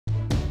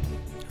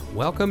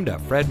Welcome to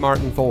Fred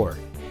Martin Ford,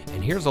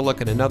 and here's a look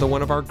at another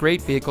one of our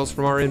great vehicles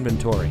from our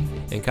inventory,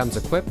 and comes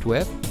equipped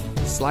with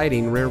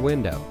sliding rear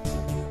window,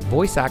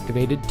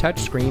 voice-activated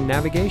touchscreen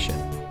navigation,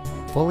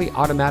 fully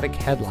automatic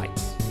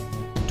headlights,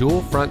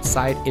 dual front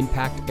side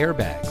impact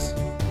airbags,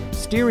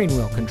 steering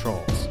wheel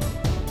controls,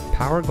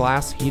 power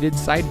glass heated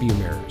side view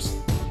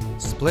mirrors,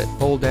 split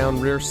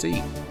fold-down rear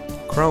seat,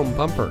 chrome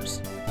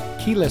bumpers,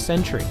 keyless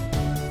entry,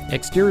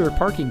 exterior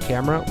parking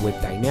camera with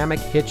dynamic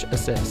hitch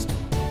assist,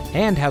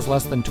 and has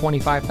less than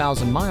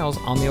 25,000 miles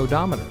on the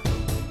odometer.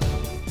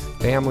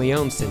 Family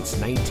owned since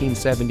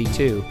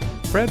 1972,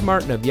 Fred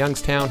Martin of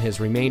Youngstown has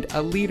remained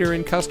a leader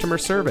in customer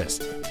service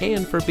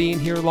and for being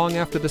here long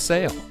after the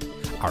sale.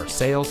 Our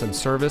sales and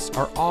service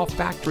are all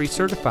factory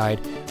certified,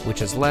 which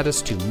has led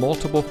us to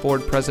multiple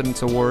Ford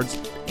President's Awards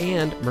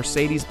and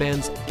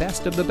Mercedes-Benz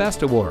Best of the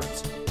Best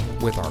Awards.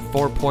 With our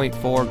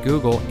 4.4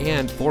 Google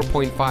and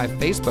 4.5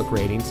 Facebook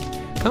ratings,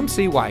 come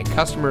see why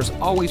customers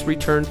always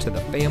return to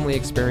the family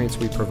experience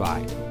we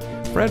provide.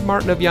 Fred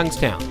Martin of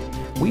Youngstown.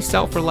 We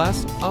sell for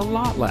less, a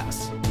lot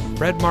less.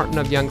 Fred Martin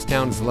of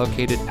Youngstown is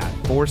located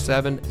at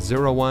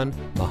 4701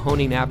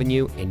 Mahoning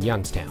Avenue in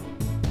Youngstown.